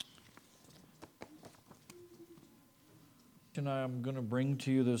I'm going to bring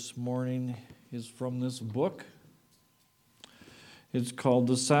to you this morning is from this book. It's called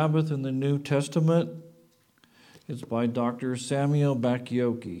The Sabbath in the New Testament. It's by Dr. Samuel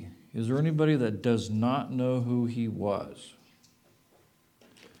Bacchiocchi. Is there anybody that does not know who he was?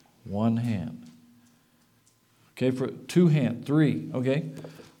 One hand. Okay, for two hand, three. Okay.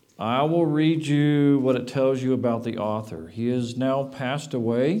 I will read you what it tells you about the author. He is now passed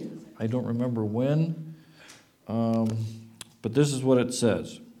away. I don't remember when, but this is what it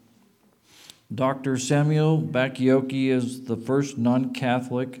says. Dr. Samuel Bacchiocchi is the first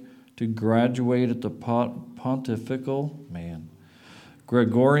non-Catholic to graduate at the Pontifical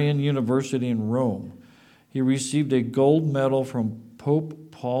Gregorian University in Rome. He received a gold medal from Pope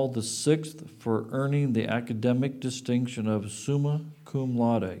Paul VI for earning the academic distinction of summa cum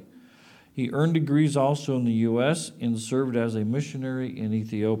laude. He earned degrees also in the U.S. and served as a missionary in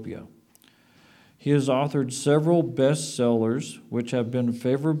Ethiopia. He has authored several bestsellers, which have been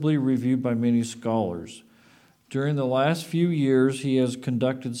favorably reviewed by many scholars. During the last few years, he has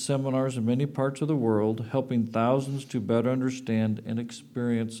conducted seminars in many parts of the world, helping thousands to better understand and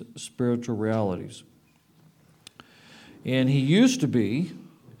experience spiritual realities. And he used to be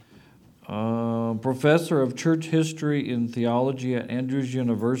professor of church history and theology at Andrews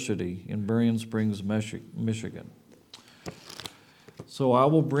University in Berrien Springs, Michigan. So I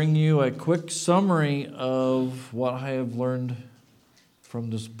will bring you a quick summary of what I have learned from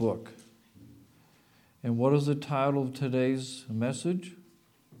this book. And what is the title of today's message?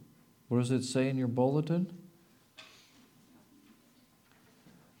 What does it say in your bulletin?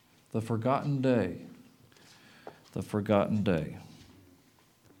 The Forgotten Day. The Forgotten Day.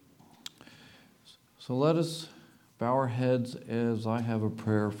 So let us bow our heads as I have a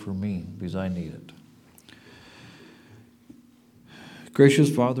prayer for me, because I need it.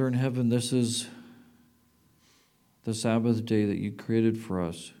 Gracious Father in heaven, this is the Sabbath day that you created for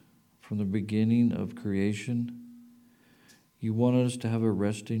us from the beginning of creation. You wanted us to have a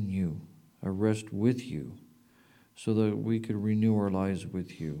rest in you, a rest with you, so that we could renew our lives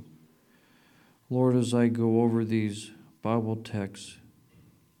with you. Lord, as I go over these Bible texts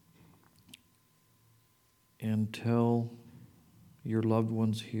and tell your loved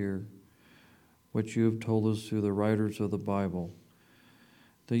ones here what you have told us through the writers of the Bible,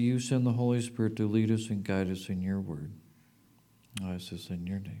 that you send the Holy Spirit to lead us and guide us in your word. I ask this in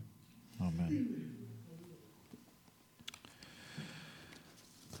your name. Amen.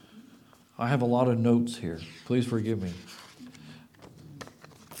 I have a lot of notes here. Please forgive me.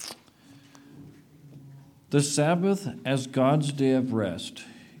 The Sabbath as God's day of rest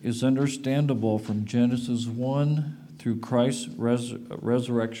is understandable from Genesis 1 through Christ's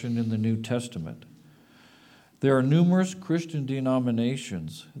resurrection in the New Testament. There are numerous Christian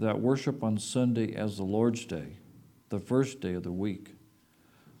denominations that worship on Sunday as the Lord's Day, the first day of the week.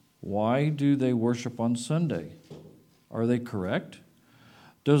 Why do they worship on Sunday? Are they correct?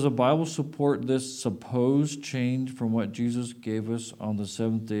 Does the Bible support this supposed change from what Jesus gave us on the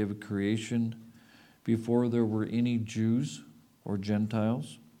seventh day of creation before there were any Jews or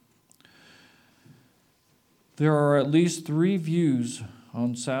Gentiles? There are at least three views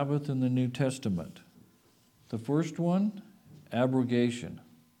on Sabbath in the New Testament. The first one, abrogation.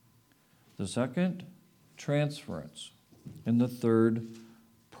 The second, transference. And the third,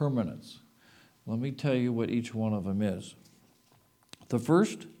 permanence. Let me tell you what each one of them is. The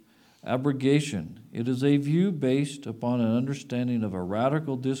first, abrogation. It is a view based upon an understanding of a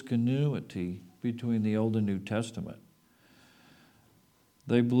radical discontinuity between the Old and New Testament.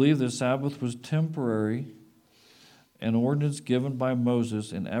 They believe the Sabbath was temporary, an ordinance given by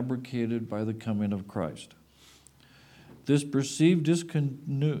Moses and abrogated by the coming of Christ. This perceived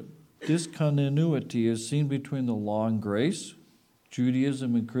discontinuity is seen between the law and grace,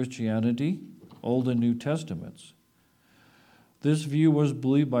 Judaism and Christianity, Old and New Testaments. This view was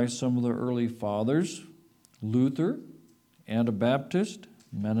believed by some of the early fathers, Luther, Anabaptist,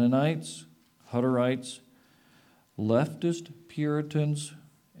 Mennonites, Hutterites, leftist Puritans,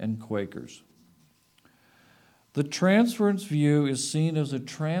 and Quakers. The transference view is seen as a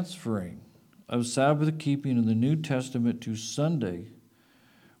transferring of Sabbath keeping in the New Testament to Sunday,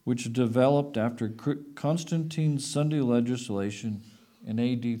 which developed after Constantine's Sunday legislation in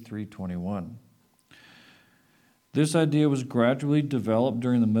AD 321. This idea was gradually developed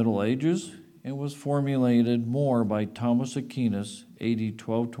during the Middle Ages and was formulated more by Thomas Aquinas, AD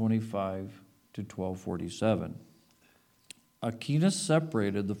 1225 to 1247. Aquinas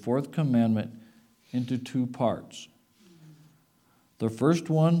separated the fourth commandment into two parts. The first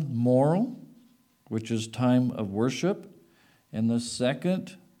one, moral, which is time of worship, and the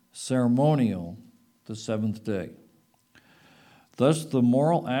second, ceremonial, the seventh day. Thus, the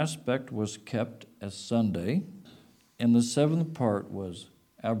moral aspect was kept as Sunday, and the seventh part was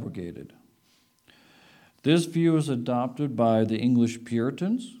abrogated. This view is adopted by the English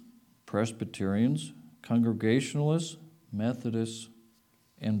Puritans, Presbyterians, Congregationalists, Methodists,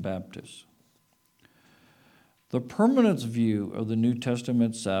 and Baptists. The permanence view of the New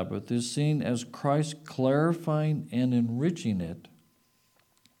Testament Sabbath is seen as Christ clarifying and enriching it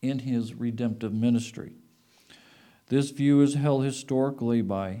in his redemptive ministry. This view is held historically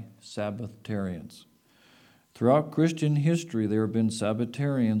by Sabbatarians. Throughout Christian history, there have been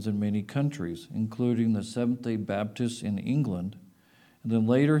Sabbatarians in many countries, including the Seventh-day Baptists in England, and then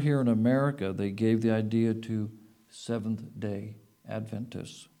later here in America, they gave the idea to Seventh-day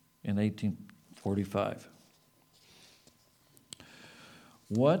Adventists in 1845.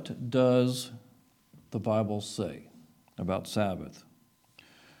 What does the Bible say about Sabbath?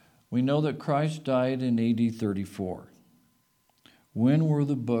 We know that Christ died in AD 34. When were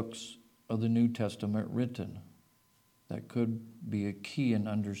the books of the New Testament written? That could be a key in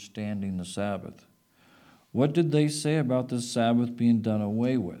understanding the Sabbath. What did they say about the Sabbath being done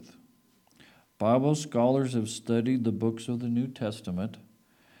away with? Bible scholars have studied the books of the New Testament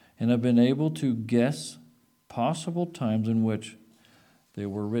and have been able to guess possible times in which they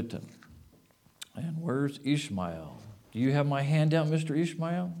were written. And where's Ishmael? Do you have my handout, Mr.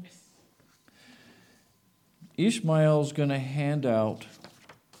 Ishmael? Ishmael's going to hand out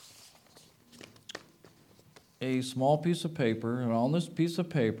a small piece of paper, and on this piece of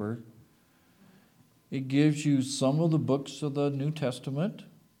paper, it gives you some of the books of the New Testament,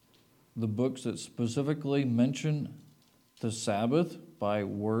 the books that specifically mention the Sabbath by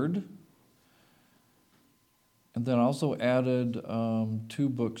word. And then also added 2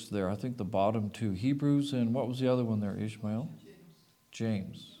 books there. I think the bottom 2, Hebrews, and what was the other one there, Ishmael?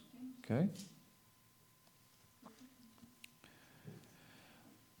 James. Okay.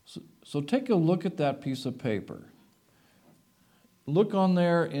 So take a look at that piece of paper. Look on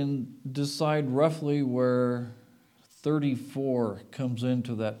there and decide roughly where 34 comes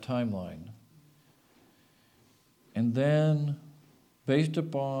into that timeline. And then, based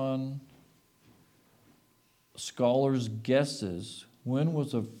upon scholars' guesses, when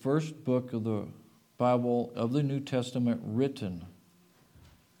was the first book of the Bible of the New Testament written?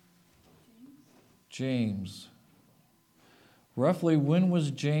 James. Roughly, when was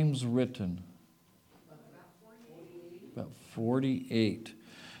James written? About 48.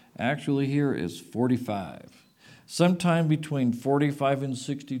 Actually, here is 45. Sometime between 45 and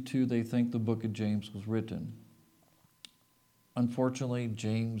 62, they think the book of James was written. Unfortunately,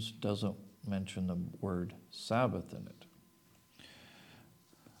 James doesn't mention the word Sabbath in it.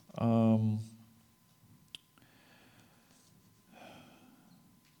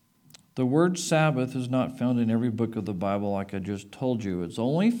 The word Sabbath is not found in every book of the Bible like I just told you. It's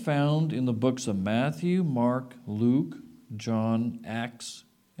only found in the books of Matthew, Mark, Luke, John, Acts,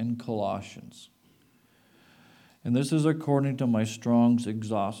 and Colossians. And this is according to my Strong's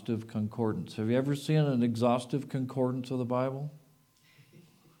Exhaustive Concordance. Have you ever seen an exhaustive concordance of the Bible?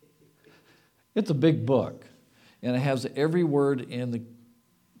 It's a big book, and it has every word in the,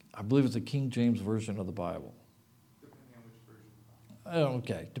 I believe it's the King James Version of the Bible. Depending on which version.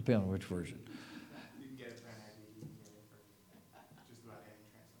 Okay, depending on which version. You can get it from NIV, you can get it from just about any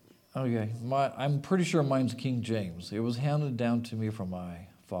translation. Okay, I'm pretty sure mine's King James. It was handed down to me from my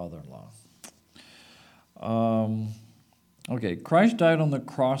father-in-law. Okay, Christ died on the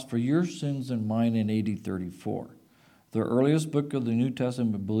cross for your sins and mine in AD 34. The earliest book of the New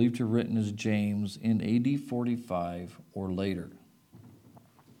Testament believed to be written as James in AD 45 or later.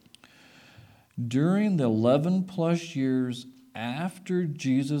 During the 11 plus years after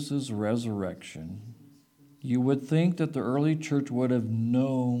Jesus' resurrection, you would think that the early church would have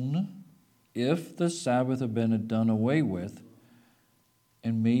known if the Sabbath had been done away with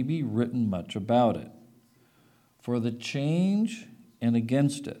and maybe written much about it. For the change and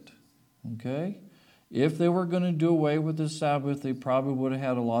against it. Okay? If they were going to do away with the Sabbath, they probably would have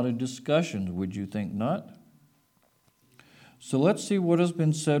had a lot of discussions. Would you think not? So let's see what has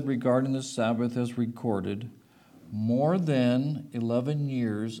been said regarding the Sabbath as recorded more than 11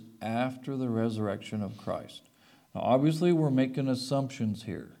 years after the resurrection of Christ. Now, obviously, we're making assumptions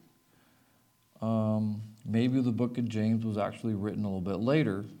here. Maybe the book of James was actually written a little bit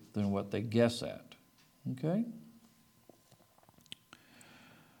later than what they guess at. Okay?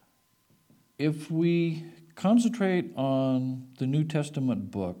 If we concentrate on the New Testament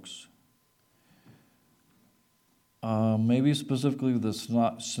books, maybe specifically the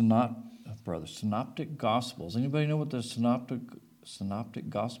Synoptic Gospels. Anybody know what the Synoptic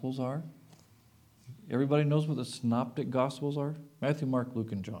Gospels are? Everybody knows what the synoptic gospels are? Matthew, Mark,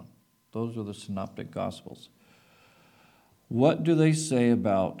 Luke, and John. Those are the synoptic gospels. What do they say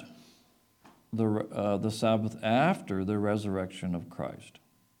about the Sabbath after the resurrection of Christ?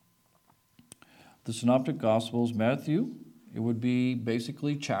 The synoptic gospels, Matthew, it would be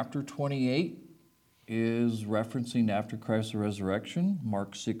basically chapter 28 is referencing after Christ's resurrection.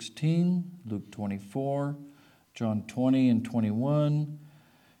 Mark 16, Luke 24, John 20 and 21,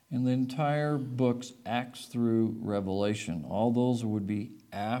 and the entire books, Acts through Revelation. All those would be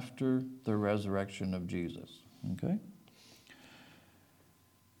after the resurrection of Jesus. Okay?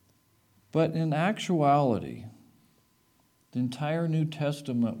 But in actuality, the entire New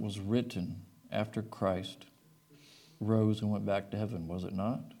Testament was written after Christ rose and went back to heaven, was it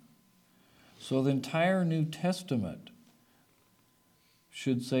not? So the entire New Testament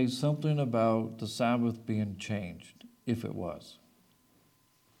should say something about the Sabbath being changed, if it was.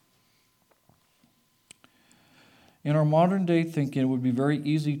 In our modern day thinking, it would be very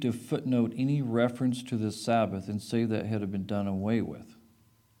easy to footnote any reference to the Sabbath and say that it had been done away with.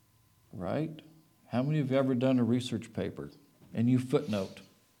 Right? How many of you have ever done a research paper and you footnote?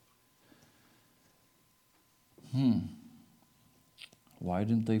 Why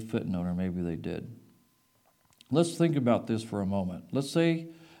didn't they footnote? Or maybe they did. Let's think about this for a moment. Let's say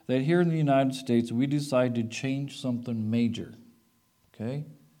that here in the United States we decide to change something major. Okay?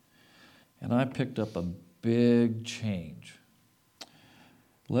 And I picked up a big change.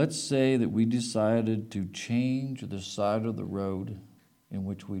 Let's say that we decided to change the side of the road in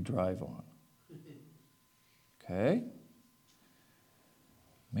which we drive on. Okay?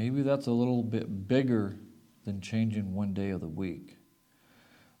 Maybe that's a little bit bigger than changing one day of the week.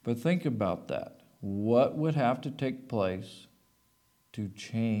 But think about that. What would have to take place to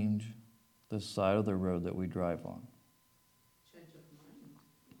change the side of the road that we drive on?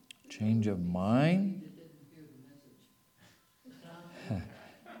 Change of mind?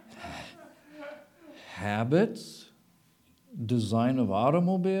 Habits? Design of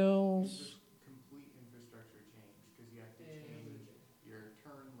automobiles? Complete infrastructure change, because you have to change your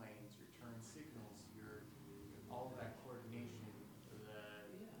turn lanes, your turn signals, all of that coordination,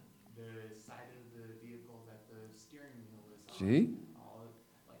 the side of the vehicle that the steering wheel is on. See? All of,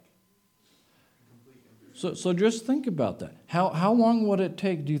 like, complete infrastructure. So just think about that. How long would it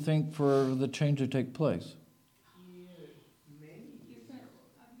take, do you think, for the change to take place?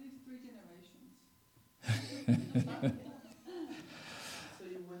 At least 3 generations. So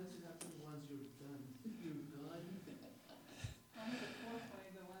when does it happen once you're done? You're done. Only the fourth one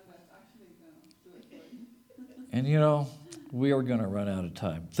is the one that's actually going to do it for you. And we are going to run out of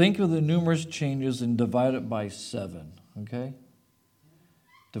time. Think of the numerous changes and divide it by 7, okay?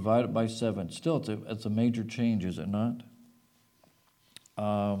 Divide it by 7. Still, it's a major change, is it not?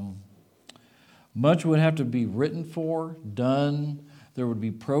 Much would have to be written for, done. There would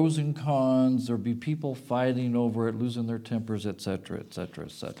be pros and cons. There would be people fighting over it, losing their tempers, etc., etc.,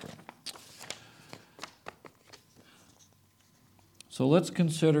 etc. So let's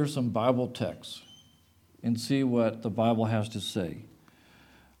consider some Bible texts and see what the Bible has to say.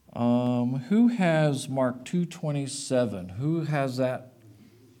 Who has Mark 2:27? Who has that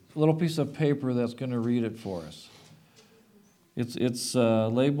little piece of paper that's going to read it for us? It's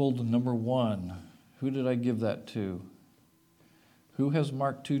labeled number 1. Who did I give that to? Who has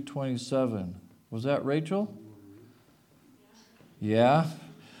Mark 2:27? Was that Rachel? Yeah.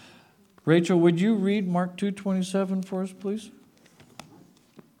 Rachel, would you read Mark 2:27 for us, please?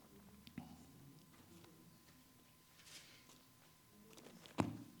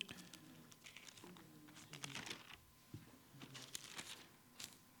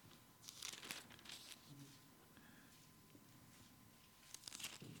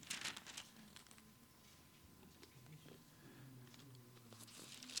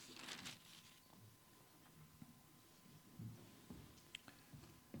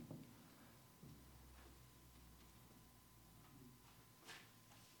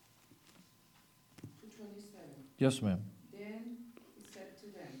 Yes, ma'am. Then he said to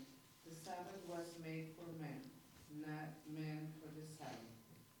them, the Sabbath was made for men, not men for the Sabbath.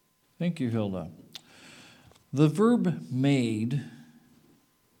 Thank you, Hilda. The verb made,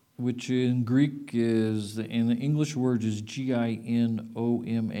 which in Greek is, in the English word is ginomai,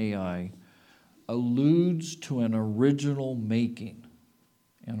 alludes to an original making.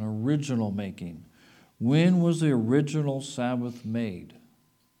 An original making. When was the original Sabbath made?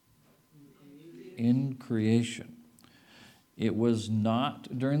 In creation. It was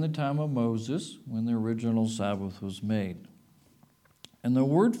not during the time of Moses when the original Sabbath was made. And the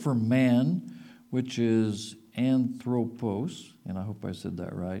word for man, which is anthropos, and I hope I said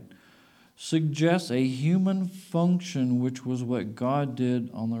that right, suggests a human function, which was what God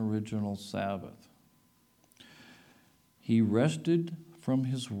did on the original Sabbath. He rested from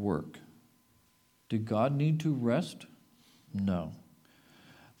his work. Did God need to rest? No.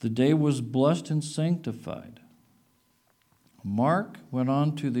 The day was blessed and sanctified. Mark went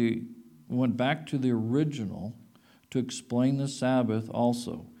back to the original to explain the Sabbath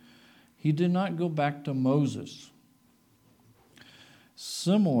also. He did not go back to Moses.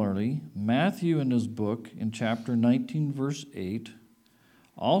 Similarly, Matthew in his book in chapter 19, verse 8,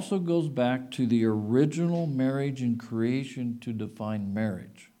 also goes back to the original marriage and creation to define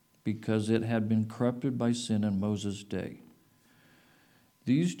marriage, because it had been corrupted by sin in Moses' day.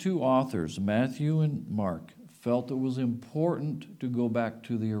 These two authors, Matthew and Mark, felt it was important to go back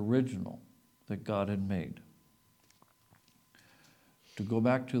to the original that God had made. To go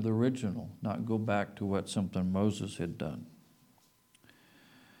back to the original, not go back to what something Moses had done.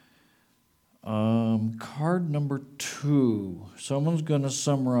 Card number 2. Someone's going to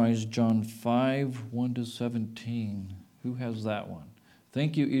summarize John 5, 1 to 17. Who has that one?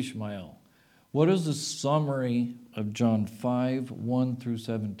 Thank you, Ishmael. What is the summary of John 5, 1 through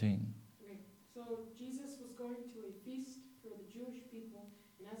 17? Okay, so Jesus was going to a feast for the Jewish people,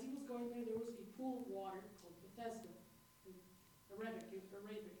 and as he was going there was a pool of water called Bethesda. Arabic,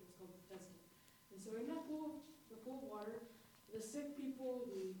 it was called Bethesda. And so in that pool of water, the sick people,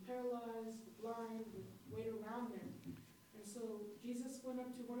 the paralyzed, the blind would wait around there. And so Jesus went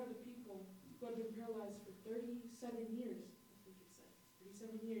up to one of the people who had been paralyzed for 37 years, I think it said,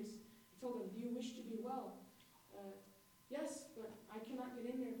 37 years. He told him, "Do you wish to be well?" "Yes, but I cannot get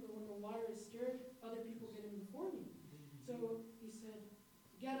in there, for when the water is stirred, other people get in before me." So he said,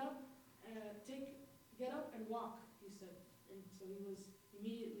 "Get up and walk," he said. And so he was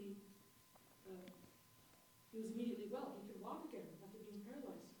immediately well. He could walk again after being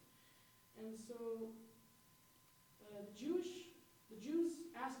paralyzed. And so the Jews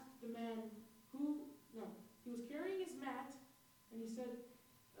asked the man he was carrying his mat, and he said,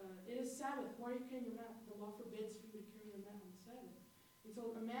 "It is Sabbath. Why are you carrying your mat? The law forbids for you to carry your mat on the Sabbath." And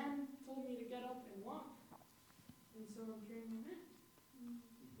so a man told me to get up and walk. And so I'm carrying my mat.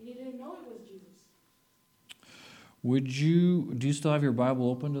 And he didn't know it was Jesus. Do you still have your Bible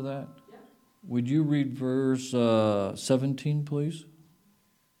open to that? Yeah. Would you read verse 17, please?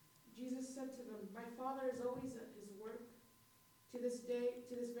 Jesus said to them, "My Father is always at his work to this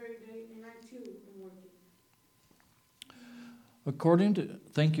very day, and I too am working."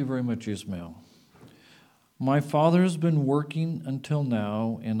 Thank you very much, Ismail. My Father has been working until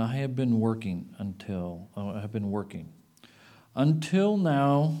now, and I have been working Until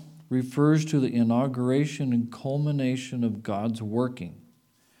now refers to the inauguration and culmination of God's working,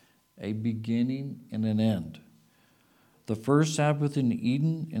 a beginning and an end. The first Sabbath in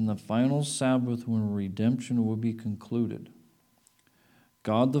Eden and the final Sabbath when redemption will be concluded.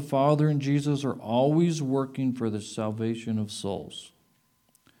 God the Father and Jesus are always working for the salvation of souls.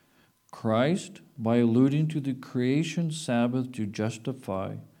 Christ, by alluding to the creation Sabbath to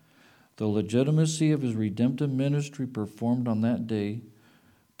justify the legitimacy of his redemptive ministry performed on that day,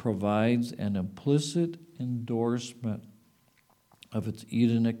 provides an implicit endorsement of its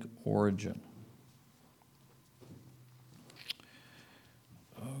Edenic origin.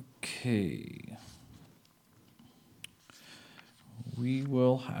 Okay. We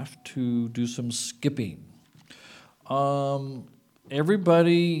will have to do some skipping.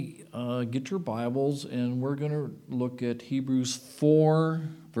 Everybody get your Bibles, and we're going to look at Hebrews 4,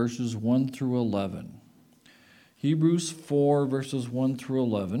 verses 1 through 11. Hebrews 4, verses 1 through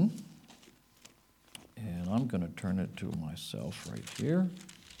 11. And I'm going to turn it to myself right here.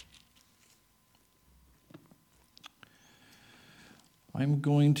 I'm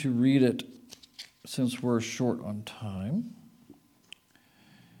going to read it since we're short on time.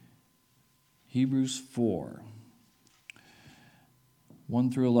 Hebrews 4,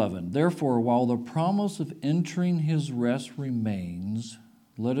 1 through 11. Therefore, while the promise of entering his rest remains,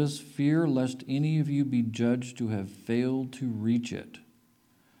 let us fear lest any of you be judged to have failed to reach it.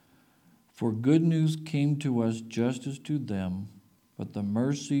 For good news came to us just as to them, but the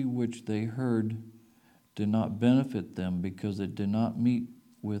mercy which they heard did not benefit them because it did not meet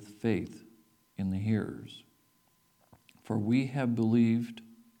with faith in the hearers. For we have believed,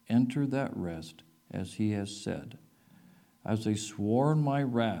 enter that rest, as he has said, as they swore in my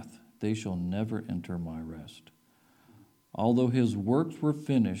wrath, they shall never enter my rest, although his works were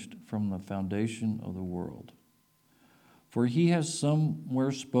finished from the foundation of the world. For he has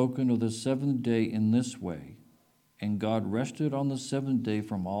somewhere spoken of the seventh day in this way, and God rested on the seventh day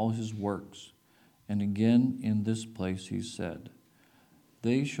from all his works. And again in this place he said,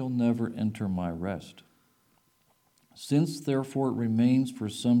 they shall never enter my rest. Since therefore it remains for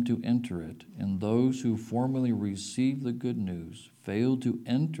some to enter it, and those who formerly received the good news failed to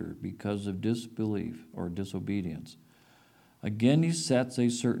enter because of disbelief or disobedience, again he sets a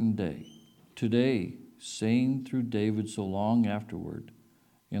certain day, today, saying through David so long afterward,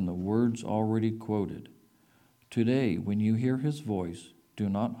 in the words already quoted, today, when you hear his voice, do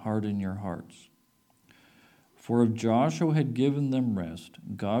not harden your hearts. For if Joshua had given them rest,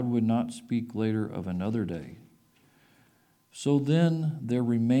 God would not speak later of another day. So then there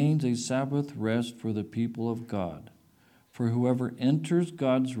remains a Sabbath rest for the people of God. For whoever enters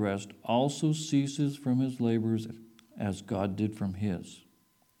God's rest also ceases from his labors as God did from his.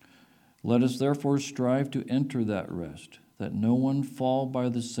 Let us therefore strive to enter that rest, that no one fall by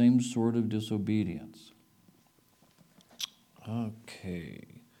the same sort of disobedience. Okay.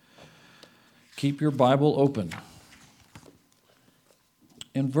 Keep your Bible open.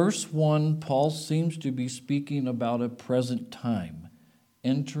 In verse 1, Paul seems to be speaking about a present time,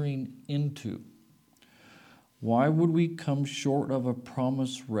 entering into. Why would we come short of a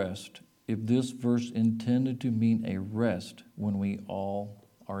promised rest if this verse intended to mean a rest when we all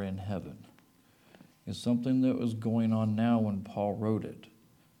are in heaven? It's something that was going on now when Paul wrote it.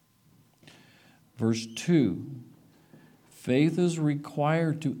 Verse 2, faith is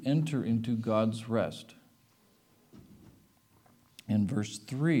required to enter into God's rest. In verse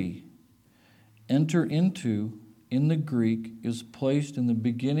 3, enter into, in the Greek, is placed in the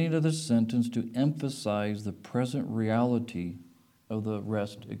beginning of the sentence to emphasize the present reality of the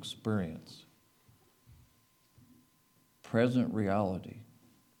rest experience. Present reality.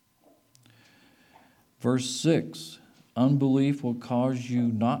 Verse 6, unbelief will cause you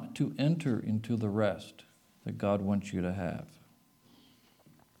not to enter into the rest that God wants you to have.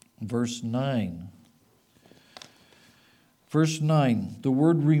 Verse 9, the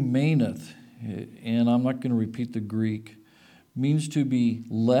word remaineth, and I'm not going to repeat the Greek, means to be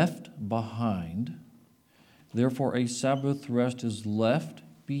left behind. Therefore, a Sabbath rest is left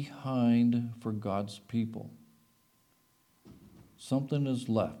behind for God's people. Something is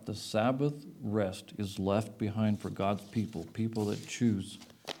left. The Sabbath rest is left behind for God's people, people that choose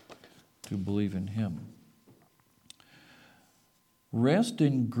to believe in Him. Rest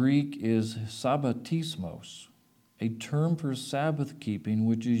in Greek is sabbatismos, a term for Sabbath keeping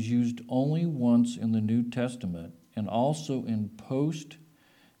which is used only once in the New Testament and also in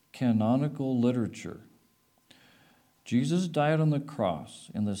post-canonical literature. Jesus died on the cross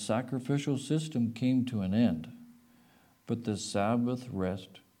and the sacrificial system came to an end, but the Sabbath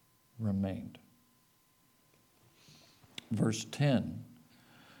rest remained. Verse 10,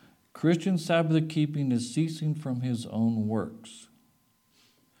 Christian Sabbath keeping is ceasing from his own works.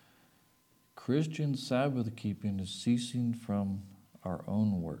 Christian Sabbath keeping is ceasing from our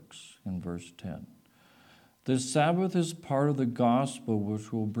own works in verse 10. The Sabbath is part of the gospel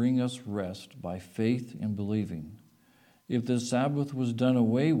which will bring us rest by faith and believing. If the Sabbath was done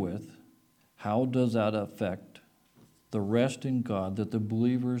away with, how does that affect the rest in God that the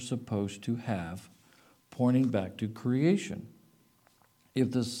believer is supposed to have, pointing back to creation? If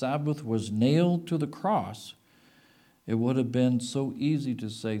the Sabbath was nailed to the cross, it would have been so easy to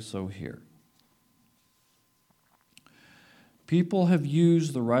say so here. People have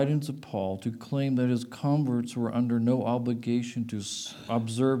used the writings of Paul to claim that his converts were under no obligation to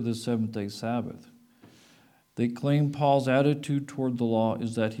observe the seventh-day Sabbath. They claim Paul's attitude toward the law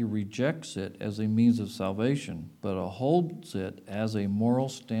is that he rejects it as a means of salvation, but upholds it as a moral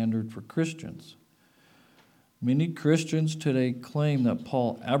standard for Christians. Many Christians today claim that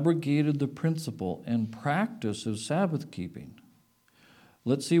Paul abrogated the principle and practice of Sabbath keeping.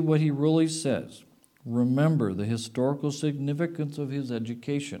 Let's see what he really says. Remember the historical significance of his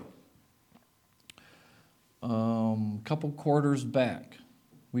education. A couple quarters back,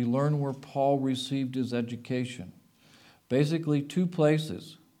 we learn where Paul received his education. Basically, two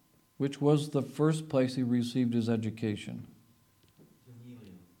places. Which was the first place he received his education?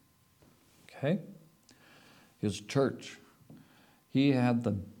 Okay. His church. He had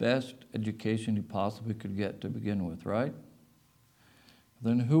the best education he possibly could get to begin with, right?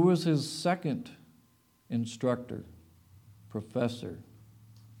 Then who was his second instructor, professor,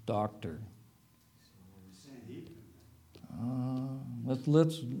 doctor?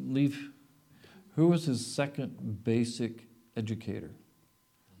 Let's leave. Who was his second basic educator?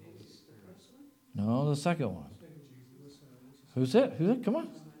 No, the second one. Who's it? Who's it? Come on.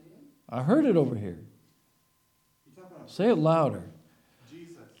 I heard it over here. Say it louder.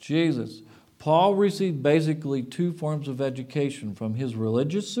 Jesus. Paul received basically two forms of education, from his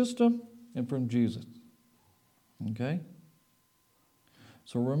religious system and from Jesus. Okay?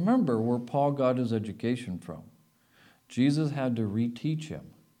 So remember where Paul got his education from. Jesus had to reteach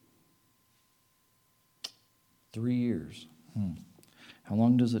him. 3 years. How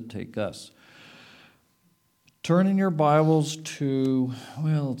long does it take us? Turn in your Bibles to,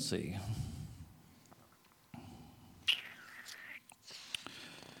 well, let's see.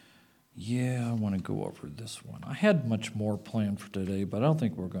 Yeah, I want to go over this one. I had much more planned for today, but I don't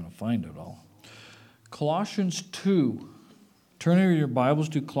think we're going to find it all. Colossians 2. Turn in your Bibles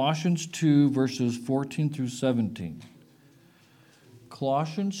to Colossians 2, verses 14 through 17.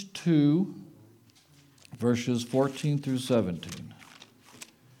 Colossians 2, verses 14 through 17.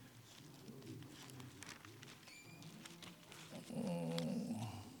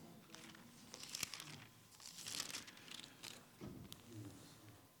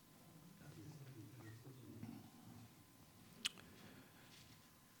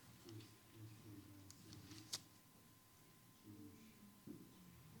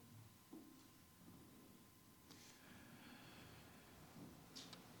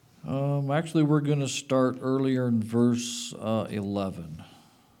 Actually, we're going to start earlier in verse 11.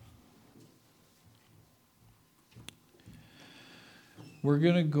 We're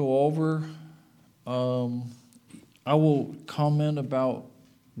going to go over, I will comment about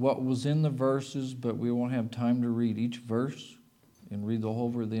what was in the verses, but we won't have time to read each verse and read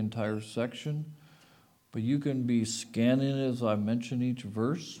over the entire section. But you can be scanning it as I mention each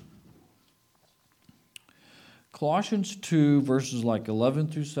verse. Colossians 2, verses like 11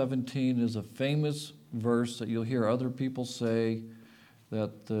 through 17 is a famous verse that you'll hear other people say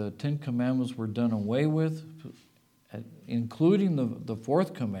that the Ten Commandments were done away with, including the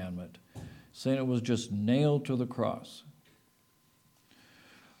fourth commandment, saying it was just nailed to the cross.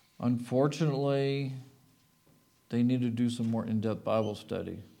 Unfortunately, they need to do some more in-depth Bible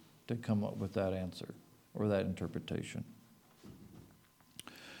study to come up with that answer or that interpretation.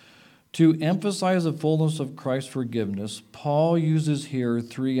 To emphasize the fullness of Christ's forgiveness, Paul uses here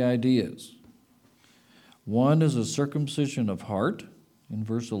 3 ideas. One is a circumcision of heart in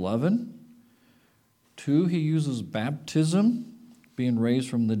verse 11. 2, he uses baptism, being raised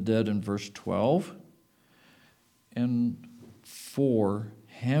from the dead in verse 12. And 4,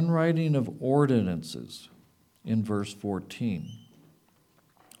 handwriting of ordinances in verse 14.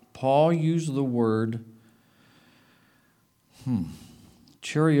 Paul used the word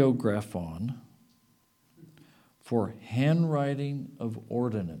Choreographon for handwriting of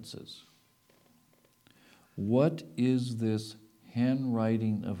ordinances. What is this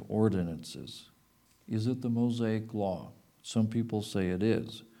handwriting of ordinances? Is it the Mosaic Law? Some people say it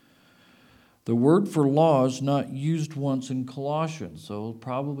is. The word for law is not used once in Colossians, so it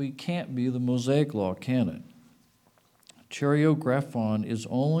probably can't be the Mosaic Law, can it? Choreographon is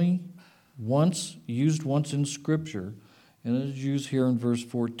only used once in Scripture, and it is used here in verse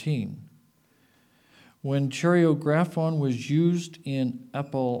 14. When choreographon was used in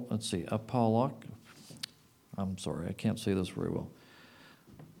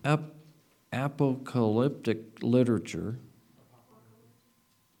apocalyptic literature.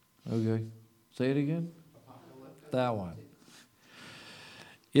 Okay, say it again. That one.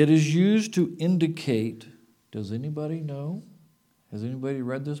 It is used to indicate, does anybody know? Has anybody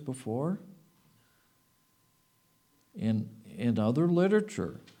read this before? In other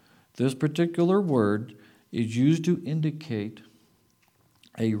literature, this particular word is used to indicate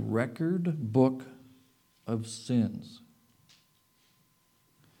a record book of sins.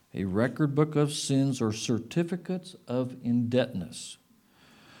 A record book of sins or certificates of indebtedness,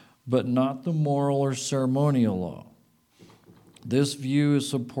 but not the moral or ceremonial law. This view is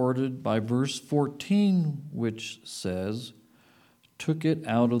supported by verse 14, which says, took it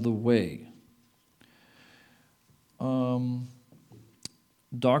out of the way.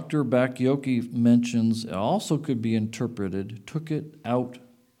 Dr. Bakioki mentions it also could be interpreted, took it out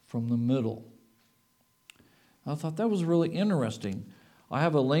from the middle. I thought that was really interesting. I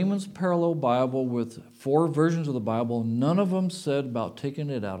have a layman's parallel Bible with 4 versions of the Bible. None of them said about taking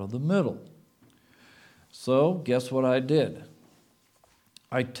it out of the middle. So guess what I did?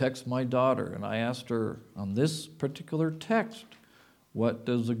 I text my daughter and I asked her on this particular text, what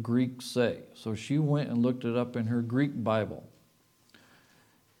does the Greek say? So she went and looked it up in her Greek Bible.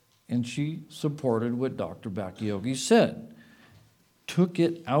 And she supported what Dr. Bakioki said. Took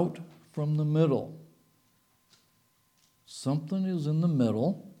it out from the middle. Something is in the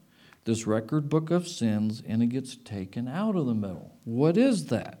middle, this record book of sins, and it gets taken out of the middle. What is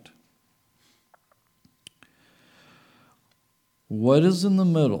that? What is in the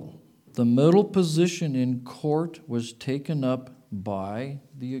middle? The middle position in court was taken up by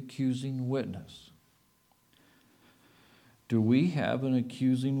the accusing witness. Do we have an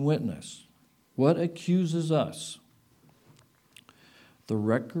accusing witness? What accuses us? The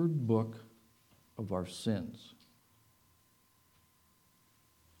record book of our sins.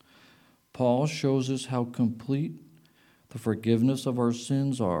 Paul shows us how complete the forgiveness of our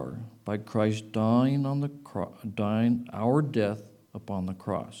sins are by Christ dying our death upon the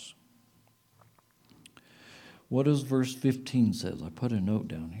cross. What does verse 15 says? I put a note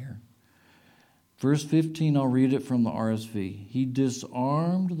down here. Verse 15, I'll read it from the RSV. He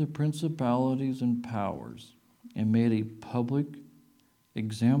disarmed the principalities and powers and made a public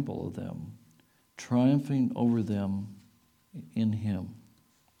example of them, triumphing over them in him.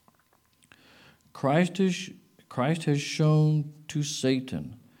 Christ has shown to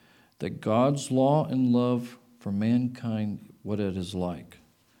Satan that God's law and love for mankind, what it is like.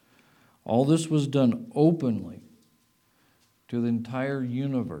 All this was done openly to the entire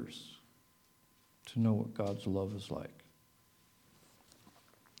universe to know what God's love is like.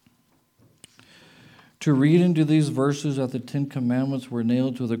 To read into these verses that the Ten Commandments were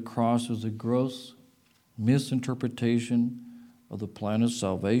nailed to the cross is a gross misinterpretation of the plan of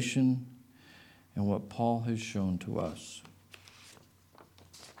salvation and what Paul has shown to us.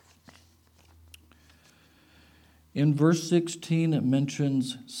 In verse 16, it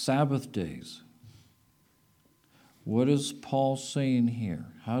mentions Sabbath days. What is Paul saying here?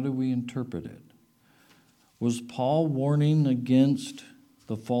 How do we interpret it? Was Paul warning against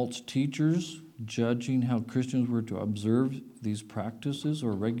the false teachers, judging how Christians were to observe these practices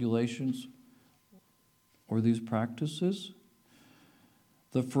or regulations or these practices?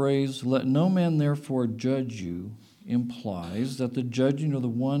 The phrase, "Let no man therefore judge you," implies that the judging of the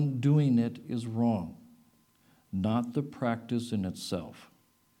one doing it is wrong, not the practice in itself.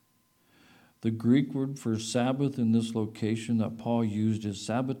 The Greek word for Sabbath in this location that Paul used is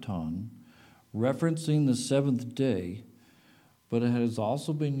Sabbaton, referencing the seventh day, but it has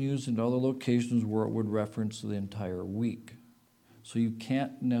also been used in other locations where it would reference the entire week. So you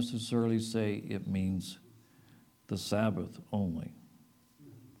can't necessarily say it means the Sabbath only.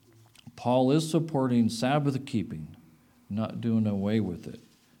 Paul is supporting Sabbath keeping, not doing away with it.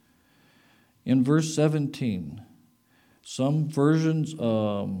 In verse 17, some versions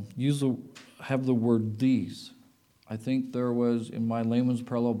have the word "these." I think there was, in my Layman's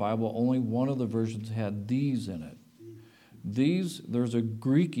Parallel Bible, only one of the versions had "these" in it. These, there's a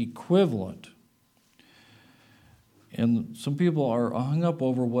Greek equivalent. And some people are hung up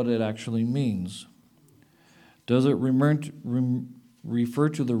over what it actually means. Does it refer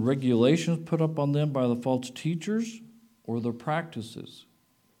to the regulations put up on them by the false teachers or the practices?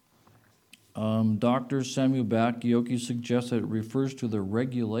 Dr. Samuel Bakioki suggests that it refers to the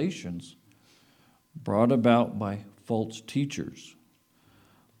regulations brought about by false teachers.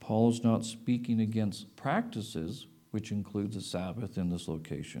 Paul is not speaking against practices, which includes the Sabbath in this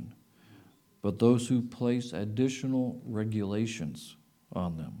location, but those who place additional regulations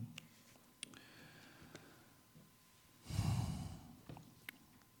on them.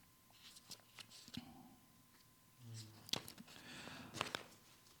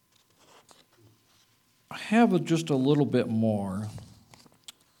 I have just a little bit more.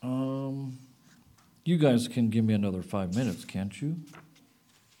 You guys can give me another 5 minutes, can't you?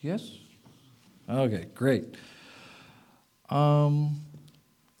 Yes? Okay, great. For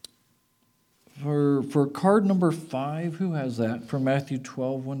card number 5, who has that? For Matthew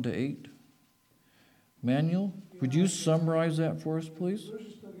 12, 1-8? Manuel, would you summarize that for us, please? The verse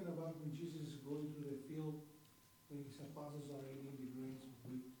is talking about when Jesus is going to the field, when his apostles are eating the grains of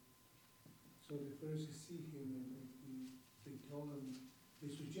wheat. So the Pharisees see him and they tell him, they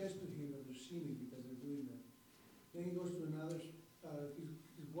suggest to him that they're sinning because they're doing that. Then he goes to another,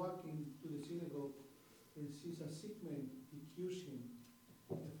 he's walking to the synagogue and sees a sick man. He cures him.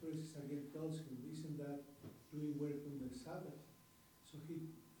 The Pharisees again tells him, isn't that doing work on the Sabbath? So he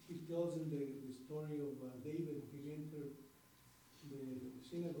tells him the story of David. He entered the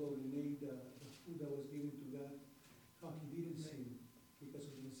synagogue and ate the food that was given to God. How he didn't sin because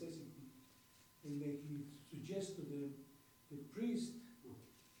of necessity. And then he suggests to them, the priest,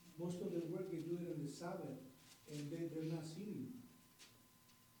 most of their work they do it on the Sabbath, and they're not sinning.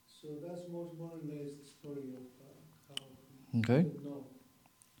 So that's more or less the story of how Okay. people know.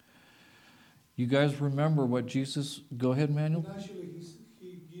 You guys remember what Jesus... Go ahead, Manuel. And actually,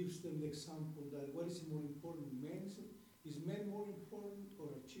 he gives them the example that what is more important? Is man more important or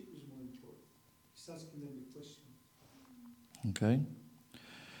a sheep is more important? He's asking them the question. Okay.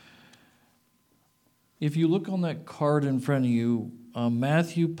 If you look on that card in front of you,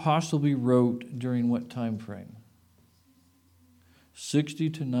 Matthew possibly wrote during what time frame? 60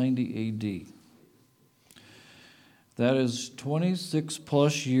 to 90 AD. That is 26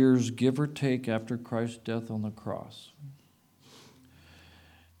 plus years, give or take, after Christ's death on the cross.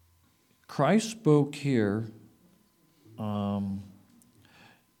 Christ spoke here.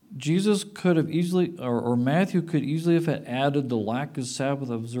 Jesus could have easily, or Matthew could easily have added the lack of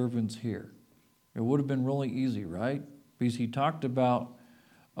Sabbath observance here. It would have been really easy, right? Because he talked about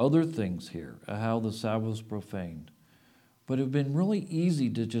other things here, how the Sabbath was profaned. But it would have been really easy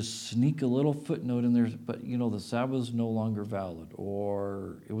to just sneak a little footnote in there, but the Sabbath is no longer valid,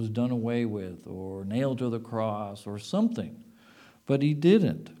 or it was done away with, or nailed to the cross, or something. But he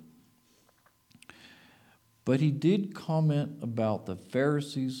didn't. But he did comment about the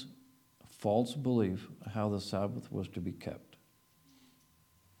Pharisees' false belief how the Sabbath was to be kept.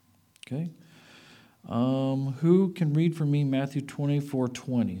 Okay? Who can read for me Matthew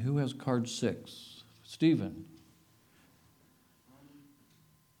 24:20? Who has card 6? Stephen.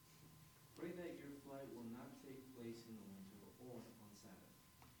 Pray that your flight will not take place in the winter or on Sabbath.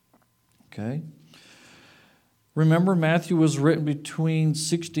 Okay. Remember, Matthew was written between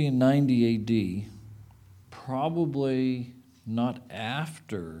 60 and 90 A.D., probably not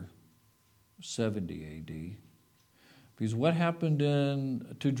after 70 A.D., because what happened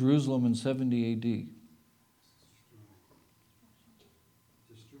to Jerusalem in 70 A.D.?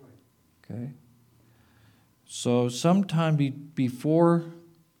 Destroyed. Okay. So sometime before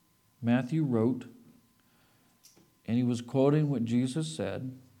Matthew wrote, and he was quoting what Jesus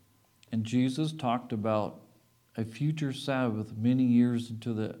said, and Jesus talked about a future Sabbath many years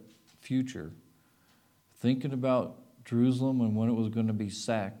into the future, thinking about Jerusalem and when it was going to be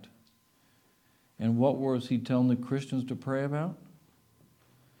sacked. And what was he telling the Christians to pray about?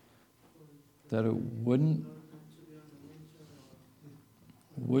 That it wouldn't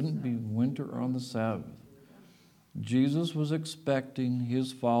be winter on the Sabbath. Jesus was expecting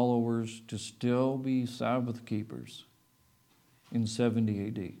his followers to still be Sabbath keepers in 70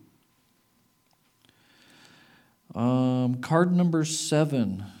 A.D. Card number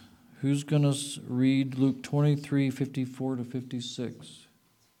 7. Who's going to read Luke 23:54 to 56?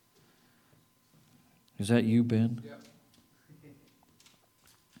 Is that you, Ben? Yep.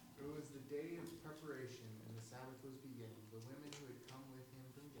 It was the day of preparation, and the Sabbath was beginning. The women who had come with him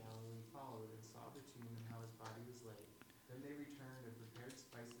from Galilee followed and saw the tomb and how his body was laid. Then they returned and prepared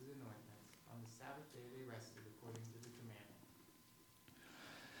spices and ointments. On the Sabbath day they rested according to the commandment.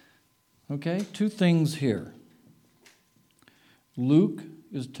 Okay, 2 things here. Luke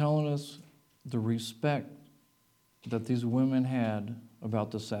is telling us the respect that these women had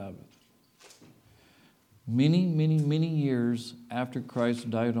about the Sabbath. Many, many, many years after Christ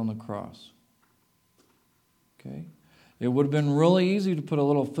died on the cross. Okay? It would have been really easy to put a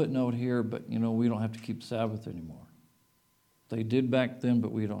little footnote here, but we don't have to keep Sabbath anymore. They did back then,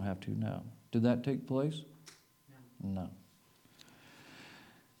 but we don't have to now. Did that take place? No.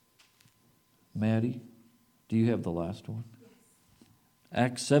 Maddie, do you have the last one?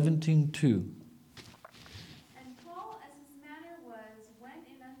 Acts 17:2. And Paul, as his manner was, went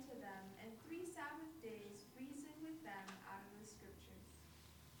in unto them, and 3 Sabbath days reasoned with them out of the Scriptures.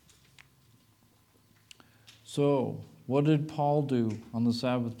 So, what did Paul do on the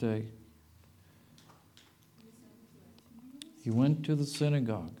Sabbath day? He went to the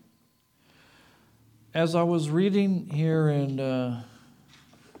synagogue. As I was reading here in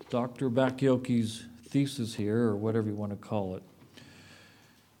Dr. Bakioki's thesis here, or whatever you want to call it,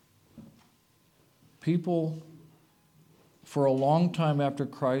 people, for a long time after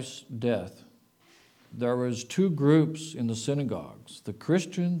Christ's death, there was 2 groups in the synagogues, the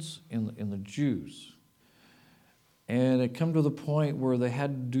Christians and the Jews. And it come to the point where they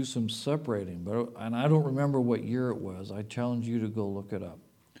had to do some separating. And I don't remember what year it was. I challenge you to go look it up.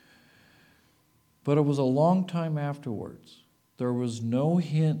 But it was a long time afterwards. There was no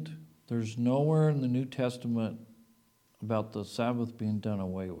hint, there's nowhere in the New Testament about the Sabbath being done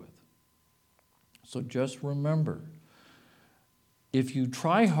away with. So just remember, if you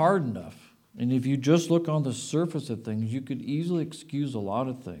try hard enough, and if you just look on the surface of things, you could easily excuse a lot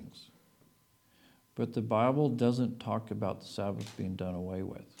of things. But the Bible doesn't talk about the Sabbath being done away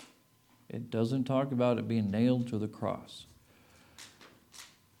with. It doesn't talk about it being nailed to the cross.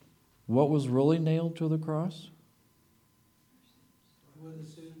 What was really nailed to the cross? What the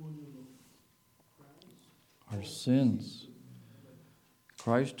ceremony of Christ? Our sins.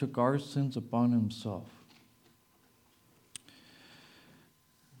 Christ took our sins upon himself.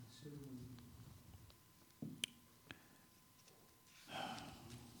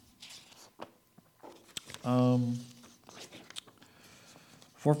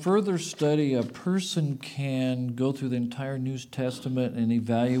 For further study, a person can go through the entire New Testament and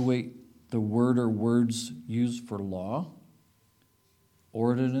evaluate the word or words used for law,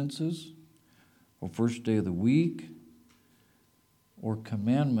 ordinances, or first day of the week, or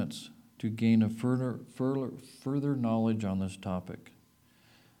commandments to gain a further knowledge on this topic.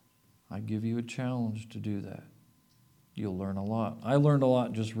 I give you a challenge to do that. You'll learn a lot. I learned a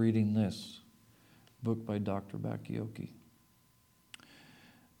lot just reading this book by Dr. Bakioki.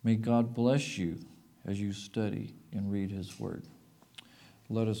 May God bless you as you study and read His Word.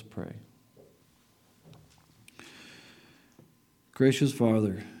 Let us pray. Gracious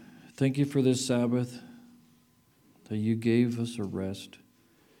Father, thank you for this Sabbath, that you gave us a rest,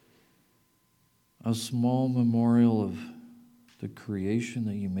 a small memorial of the creation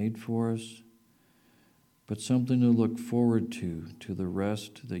that you made for us, but something to look forward to the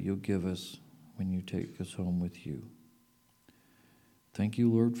rest that you'll give us when you take us home with you. Thank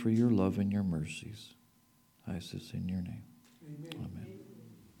you, Lord, for your love and your mercies. I ask this in your name. Amen. Amen.